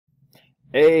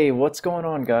Hey, what's going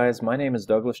on, guys? My name is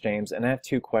Douglas James, and I have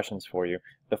two questions for you.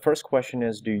 The first question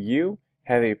is, do you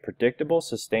have a predictable,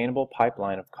 sustainable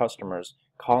pipeline of customers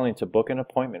calling to book an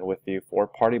appointment with you for a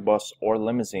party bus or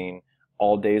limousine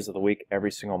all days of the week,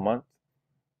 every single month?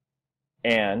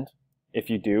 And if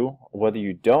you do, whether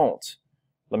you don't,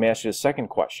 let me ask you a second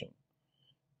question.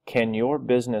 Can your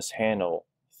business handle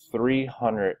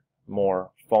 300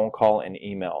 more phone call and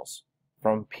emails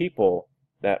from people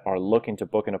that are looking to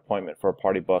book an appointment for a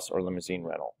party bus or limousine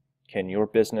rental? Can your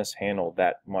business handle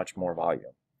that much more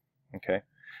volume? Okay,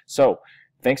 so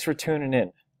thanks for tuning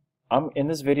in. In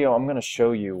this video, I'm going to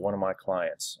show you one of my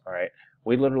clients. All right,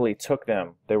 we literally took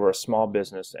them. They were a small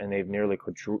business, and they've nearly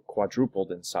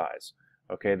quadrupled in size.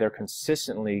 Okay, they're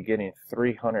consistently getting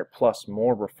 300 plus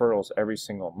more referrals every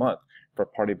single month for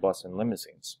party bus and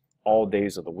limousines, all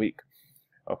days of the week.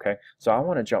 Okay, so I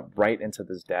want to jump right into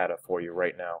this data for you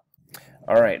right now.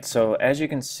 All right, so as you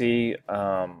can see,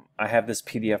 I have this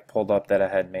PDF pulled up that I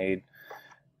had made.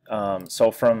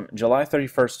 So from July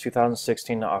 31st,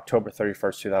 2016 to October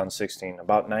 31st, 2016,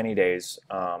 about 90 days,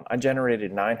 I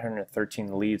generated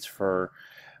 913 leads for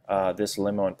this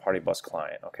limo and party bus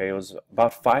client. Okay, it was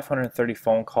about 530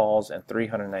 phone calls and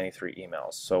 393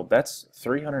 emails. So that's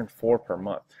 304 per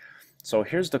month. So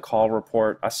here's the call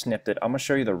report. I snipped it. I'm going to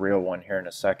show you the real one here in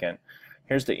a second.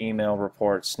 Here's the email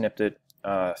report, snipped it.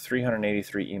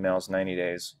 383 emails, 90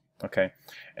 days. Okay,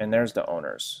 and there's the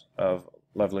owners of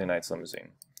Lovely Nights Limousine.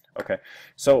 Okay,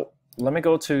 so let me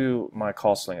go to my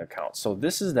CallSling account. So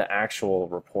this is the actual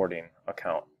reporting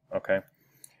account. Okay,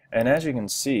 and as you can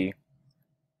see,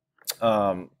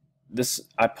 I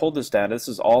pulled this data. This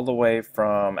is all the way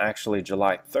from actually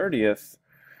July 30th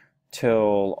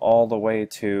till all the way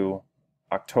to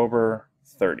October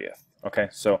 30th. Okay,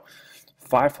 so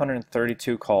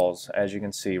 532 calls, as you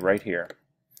can see right here.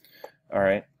 All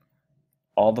right,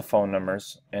 all the phone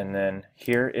numbers, and then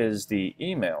here is the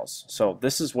emails. So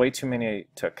this is way too many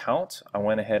to count. I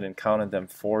went ahead and counted them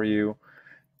for you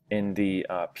in the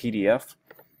PDF.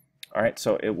 All right,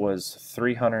 so it was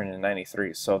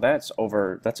 393. So that's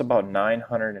about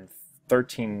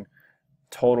 913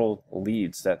 total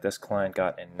leads that this client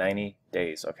got in 90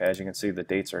 days. Okay, as you can see, the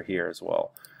dates are here as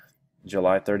well.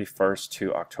 July 31st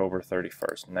to October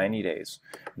 31st, 90 days.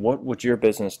 What would your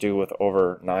business do with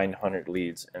over 900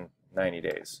 leads in 90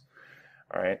 days?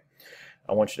 All right,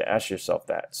 I want you to ask yourself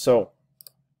that. So,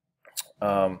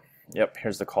 yep,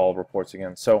 here's the call reports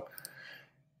again. So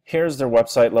here's their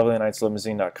website,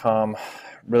 lovelynightslimousine.com.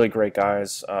 Really great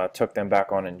guys. Took them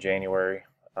back on in January.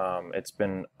 It's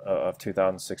been of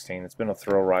 2016. It's been a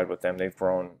thrill ride with them. They've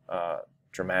grown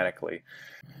dramatically.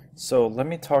 So let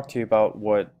me talk to you about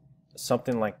what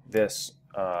something like this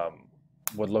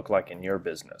would look like in your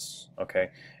business. Okay,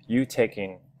 you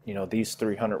taking these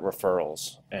 300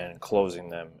 referrals and closing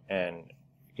them, and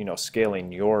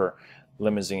scaling your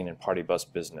limousine and party bus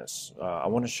business. I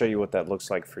want to show you what that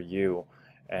looks like for you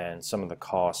and some of the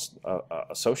costs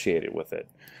associated with it.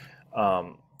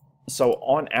 So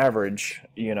on average,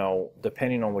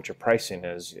 depending on what your pricing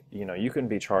is, you can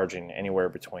be charging anywhere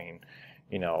between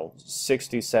 $60,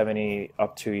 $70,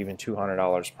 up to even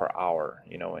 $200 per hour.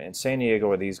 In San Diego,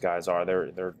 where these guys are,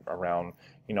 they're around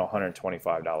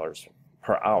 $125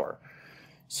 per hour.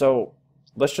 So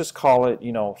let's just call it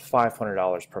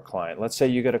 $500 per client. Let's say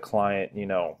you get a client,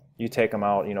 you take them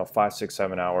out 5, 6,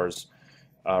 7 hours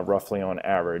roughly on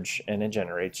average, and it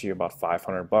generates you about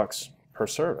 $500 per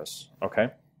service.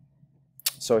 Okay,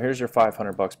 so here's your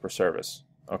 $500 per service.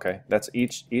 Okay, that's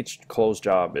each closed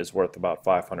job is worth about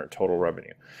 500 total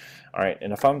revenue. All right,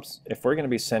 and if we're going to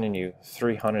be sending you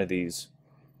 300 of these,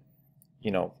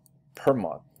 per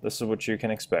month, this is what you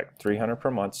can expect: 300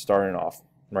 per month, starting off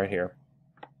right here.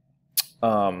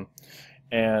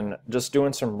 And just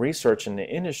doing some research in the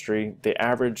industry, the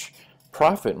average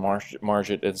profit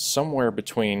margin is somewhere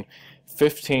between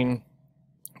 15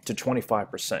 to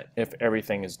 25% if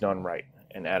everything is done right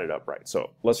and added up right.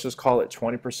 So let's just call it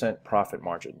 20% profit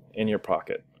margin in your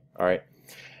pocket. All right,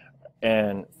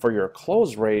 and for your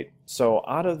close rate, so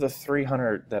out of the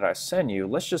 300 that I send you,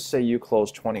 let's just say you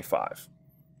close 25%.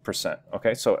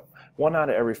 Okay, so 1 out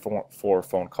of every 4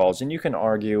 phone calls. And you can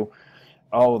argue,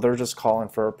 oh, they're just calling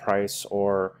for a price,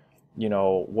 or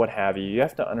what have you. You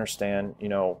have to understand,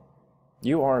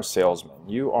 you are a salesman,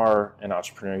 you are an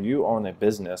entrepreneur, you own a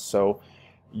business, so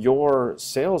your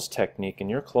sales technique and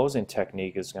your closing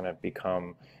technique is going to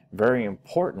become very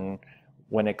important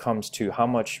when it comes to how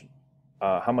much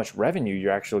revenue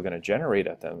you're actually going to generate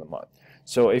at the end of the month.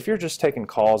 So if you're just taking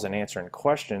calls and answering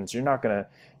questions, you're not going to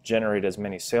generate as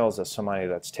many sales as somebody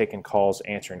that's taking calls,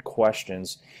 answering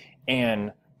questions,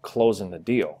 and closing the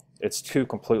deal. It's two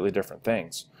completely different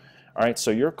things. All right,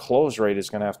 so your close rate is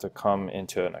going to have to come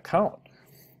into an account.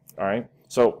 All right,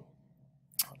 so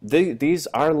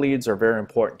our leads are very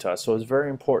important to us. So it's very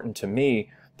important to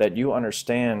me that you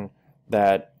understand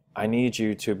that I need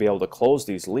you to be able to close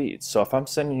these leads. So if I'm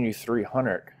sending you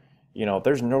 300,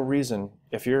 there's no reason,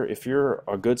 if you're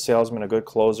a good salesman, a good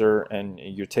closer, and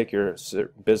you take your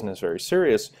business very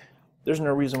serious, there's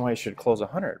no reason why you should close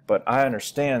 100. But I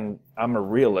understand, I'm a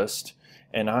realist,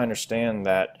 and I understand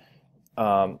that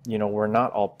we're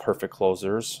not all perfect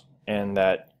closers, and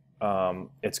that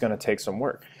it's going to take some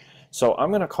work. So I'm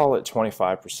going to call it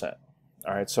 25%.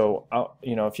 All right, so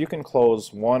if you can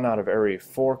close 1 out of every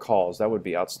 4 calls, that would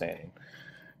be outstanding.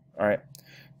 All right,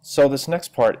 so this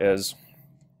next part is,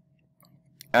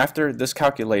 after this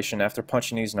calculation, after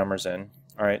punching these numbers in,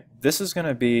 all right, this is going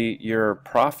to be your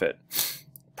profit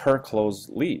per closed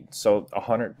lead. So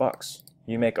 $100.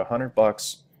 You make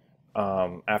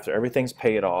 $100 after everything's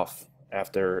paid off,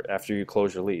 after you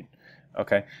close your lead.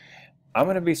 Okay, I'm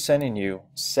going to be sending you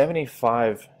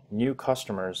 75 new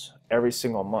customers every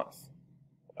single month.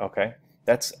 Okay,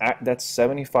 that's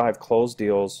 75 closed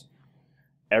deals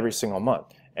every single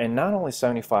month. And not only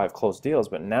 75 closed deals,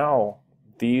 but now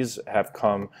these are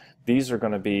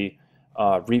going to be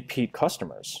repeat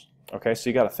customers. Okay, so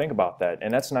you got to think about that,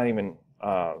 and that's not even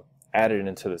added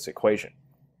into this equation.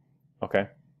 Okay,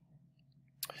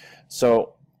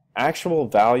 so actual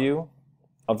value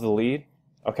of the lead,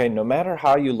 okay, no matter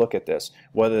how you look at this,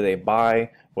 whether they buy,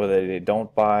 whether they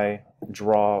don't buy,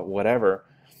 draw, whatever,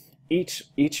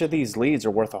 each of these leads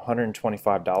are worth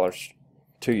 $125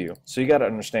 to you. So you got to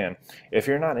understand, if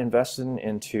you're not investing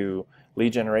into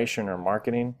lead generation or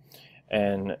marketing,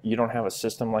 and you don't have a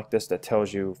system like this that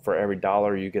tells you for every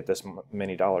dollar you get this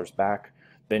many dollars back,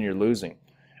 then you're losing.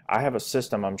 I have a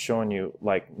system I'm showing you,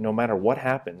 like, no matter what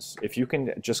happens, if you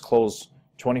can just close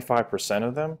 25%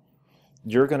 of them,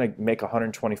 you're going to make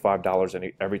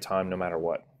 $125 every time, no matter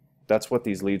what. That's what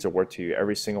these leads are worth to you,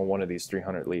 every single one of these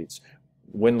 300 leads.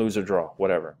 Win, lose, or draw,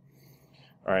 whatever.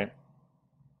 All right.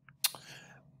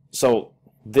 So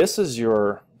this is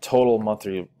your total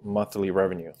monthly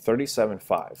revenue,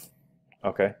 $37,500.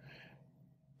 Okay,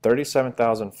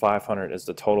 $37,500 is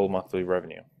the total monthly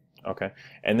revenue. Okay,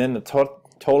 and then the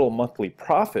total monthly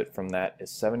profit from that is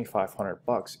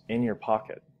 $7,500 in your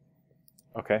pocket.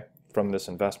 Okay, from this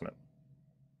investment.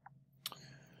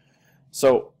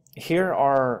 So here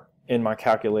are, in my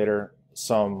calculator,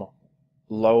 some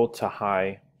low to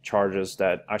high charges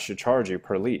that I should charge you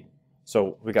per lead.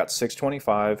 So we got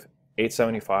 $625,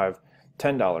 $875,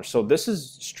 $10. So this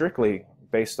is strictly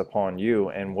based upon you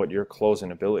and what your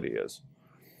closing ability is.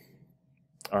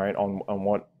 All right, on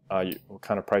what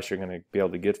kind of price you're going to be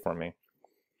able to get from me.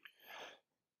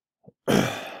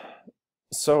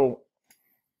 So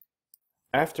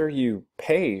after you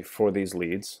pay for these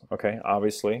leads, okay,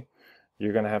 obviously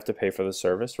you're going to have to pay for the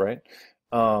service, right?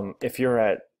 If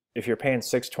you're paying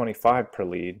 $625 per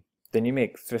lead, then you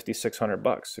make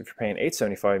 $5,600. If you're paying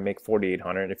 $875, you make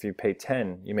 $4,800. If you pay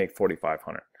 $10, you make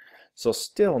 $4,500. So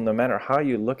still, no matter how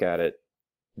you look at it,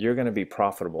 you're going to be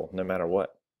profitable no matter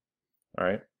what. All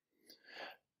right.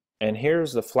 And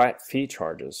here's the flat fee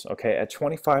charges. Okay, at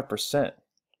 25%,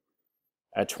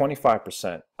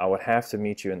 I would have to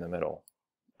meet you in the middle.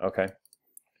 Okay.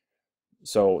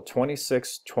 So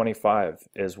 $26.25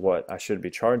 is what I should be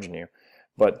charging you.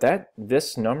 But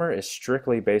this number is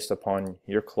strictly based upon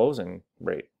your closing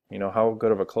rate, how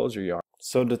good of a closer you are.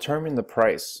 So determine the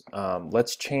price.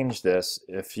 Let's change this.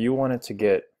 If you wanted to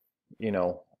get,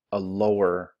 a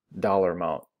lower dollar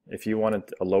amount, if you wanted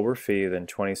a lower fee than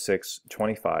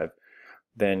 $26.25,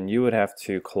 then you would have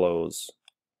to close,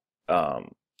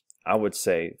 I would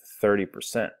say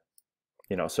 30%.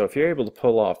 So if you're able to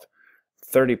pull off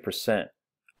 30%,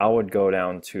 I would go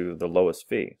down to the lowest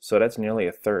fee. So that's nearly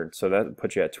a third. So that would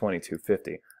put you at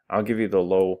 $22.50. I'll give you the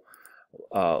low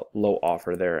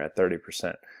offer there at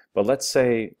 30%. But let's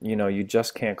say, you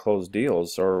just can't close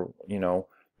deals, or,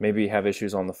 maybe you have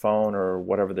issues on the phone or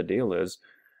whatever the deal is.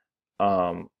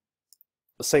 Let's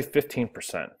say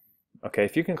 15%. Okay,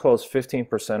 if you can close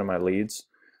 15% of my leads,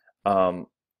 I'm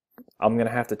going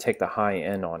to have to take the high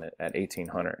end on it at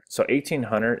 $1,800. So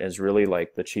 $1,800 is really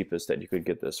like the cheapest that you could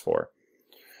get this for.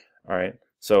 All right,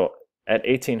 so at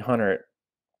 $1,800,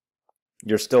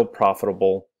 you're still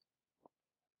profitable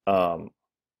at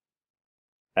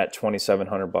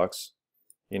 $2,700,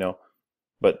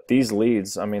 But these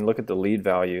leads, I mean, look at the lead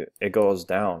value; it goes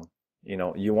down.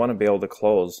 You want to be able to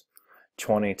close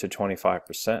 20 to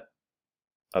 25%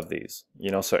 of these.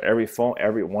 So every 4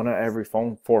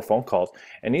 phone calls,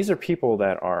 and these are people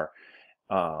that are,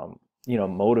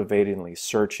 motivatingly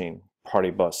searching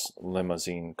party bus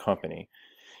limousine company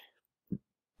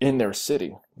in their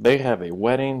city. They have a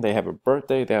wedding, they have a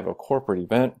birthday, they have a corporate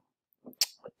event.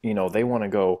 You know, they want to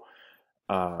go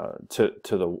to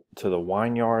the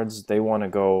wine yards. They want to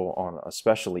go on a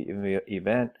special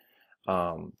event.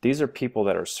 These are people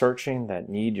that are searching, that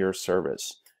need your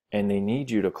service, and they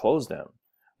need you to close them.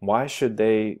 Why should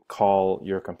they call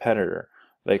your competitor?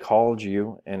 They called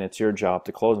you, and it's your job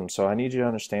to close them. So I need you to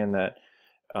understand that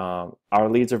our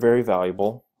leads are very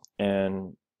valuable,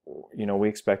 and you know, we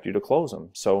expect you to close them.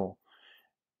 So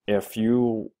if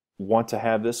you want to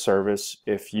have this service,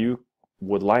 if you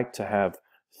would like to have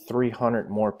 300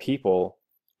 more people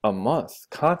a month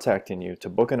contacting you to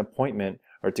book an appointment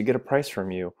or to get a price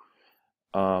from you,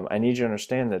 I need you to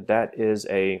understand that that is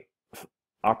a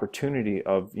opportunity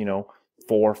of, you know,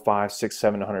 $400, $500,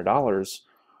 $600, $700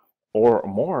 or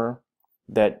more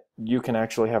that you can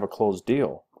actually have a closed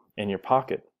deal in your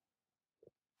pocket.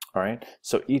 All right,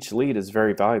 so each lead is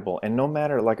very valuable, and no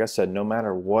matter, like I said, no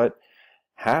matter what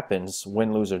happens,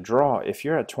 win, lose, or draw, if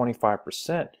you're at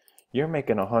 25%, you're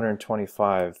making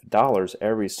 $125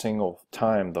 every single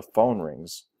time the phone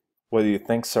rings, whether you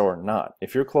think so or not.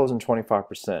 If you're closing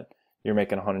 25%, you're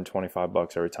making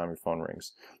 $125 every time your phone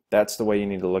rings. That's the way you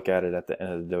need to look at it at the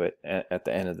end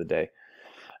of the day.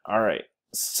 All right,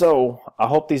 so I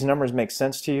hope these numbers make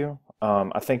sense to you.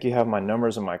 I think you have my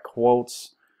numbers and my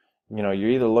quotes. You know, you're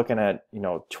either looking at, you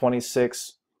know,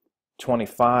 26,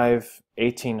 25,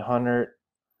 1800,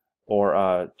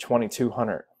 or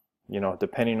 2200, you know,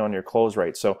 depending on your close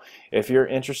rate. So if you're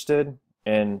interested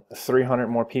in 300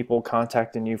 more people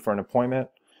contacting you for an appointment,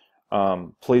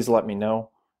 please let me know.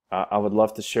 I would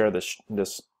love to share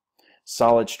this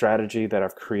solid strategy that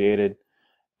I've created,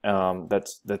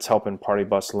 that's helping party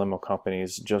bus limo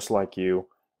companies just like you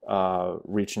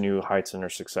reach new heights in their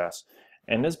success.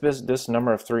 And this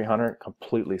number of 300,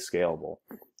 completely scalable.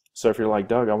 So if you're like,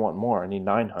 Doug, I want more, I need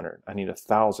 900, I need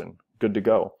 1,000, good to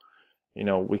go. You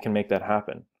know, we can make that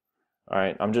happen. All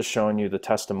right, I'm just showing you the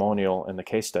testimonial in the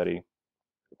case study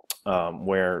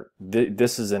where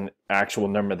this is an actual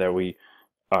number that we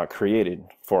created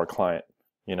for a client.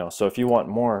 You know, so if you want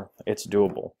more, it's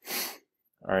doable.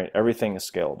 All right, everything is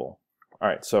scalable. All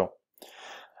right, so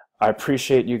I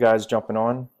appreciate you guys jumping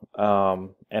on,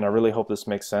 and I really hope this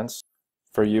makes sense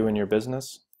for you and your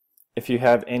business. If you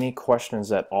have any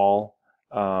questions at all,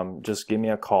 just give me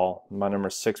a call. My number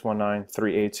is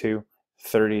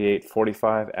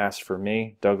 619-382-3845. Ask for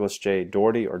me, Douglas J.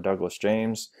 Doherty, or Douglas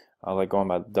James. I like going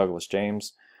by Douglas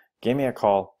James. Give me a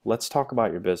call. Let's talk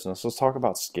about your business. Let's talk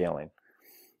about scaling.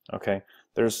 Okay,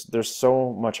 there's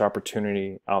so much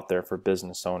opportunity out there for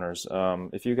business owners.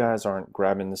 If you guys aren't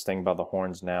grabbing this thing by the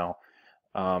horns now,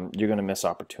 you're going to miss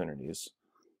opportunities.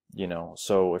 You know,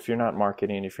 so if you're not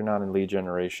marketing, if you're not in lead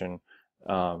generation,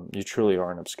 you truly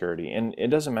are in obscurity. And it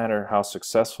doesn't matter how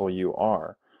successful you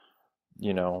are.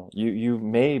 You know, you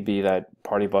may be that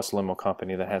party bus limo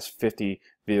company that has 50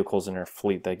 vehicles in their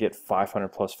fleet that get 500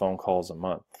 plus phone calls a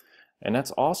month, and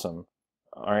that's awesome.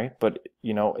 All right, but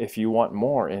you know, if you want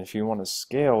more and if you want to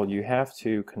scale, you have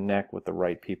to connect with the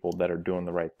right people that are doing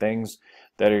the right things,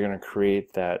 that are going to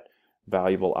create that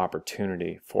valuable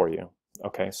opportunity for you.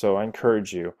 Okay, so I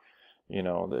encourage you, you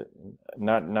know, that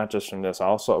not just from this. I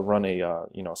also run a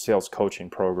you know, sales coaching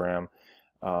program,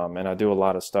 and I do a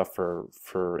lot of stuff for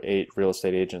real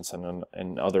estate agents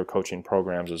and other coaching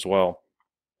programs as well.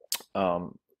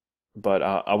 But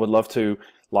I would love to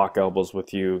lock elbows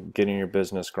with you, get in your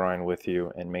business grind with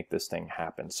you, and make this thing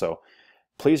happen. So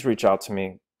please reach out to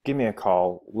me, give me a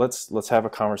call. Let's have a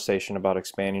conversation about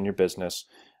expanding your business,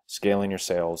 scaling your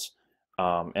sales,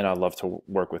 and I'd love to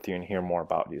work with you and hear more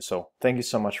about you. So thank you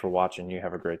so much for watching. You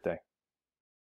have a great day.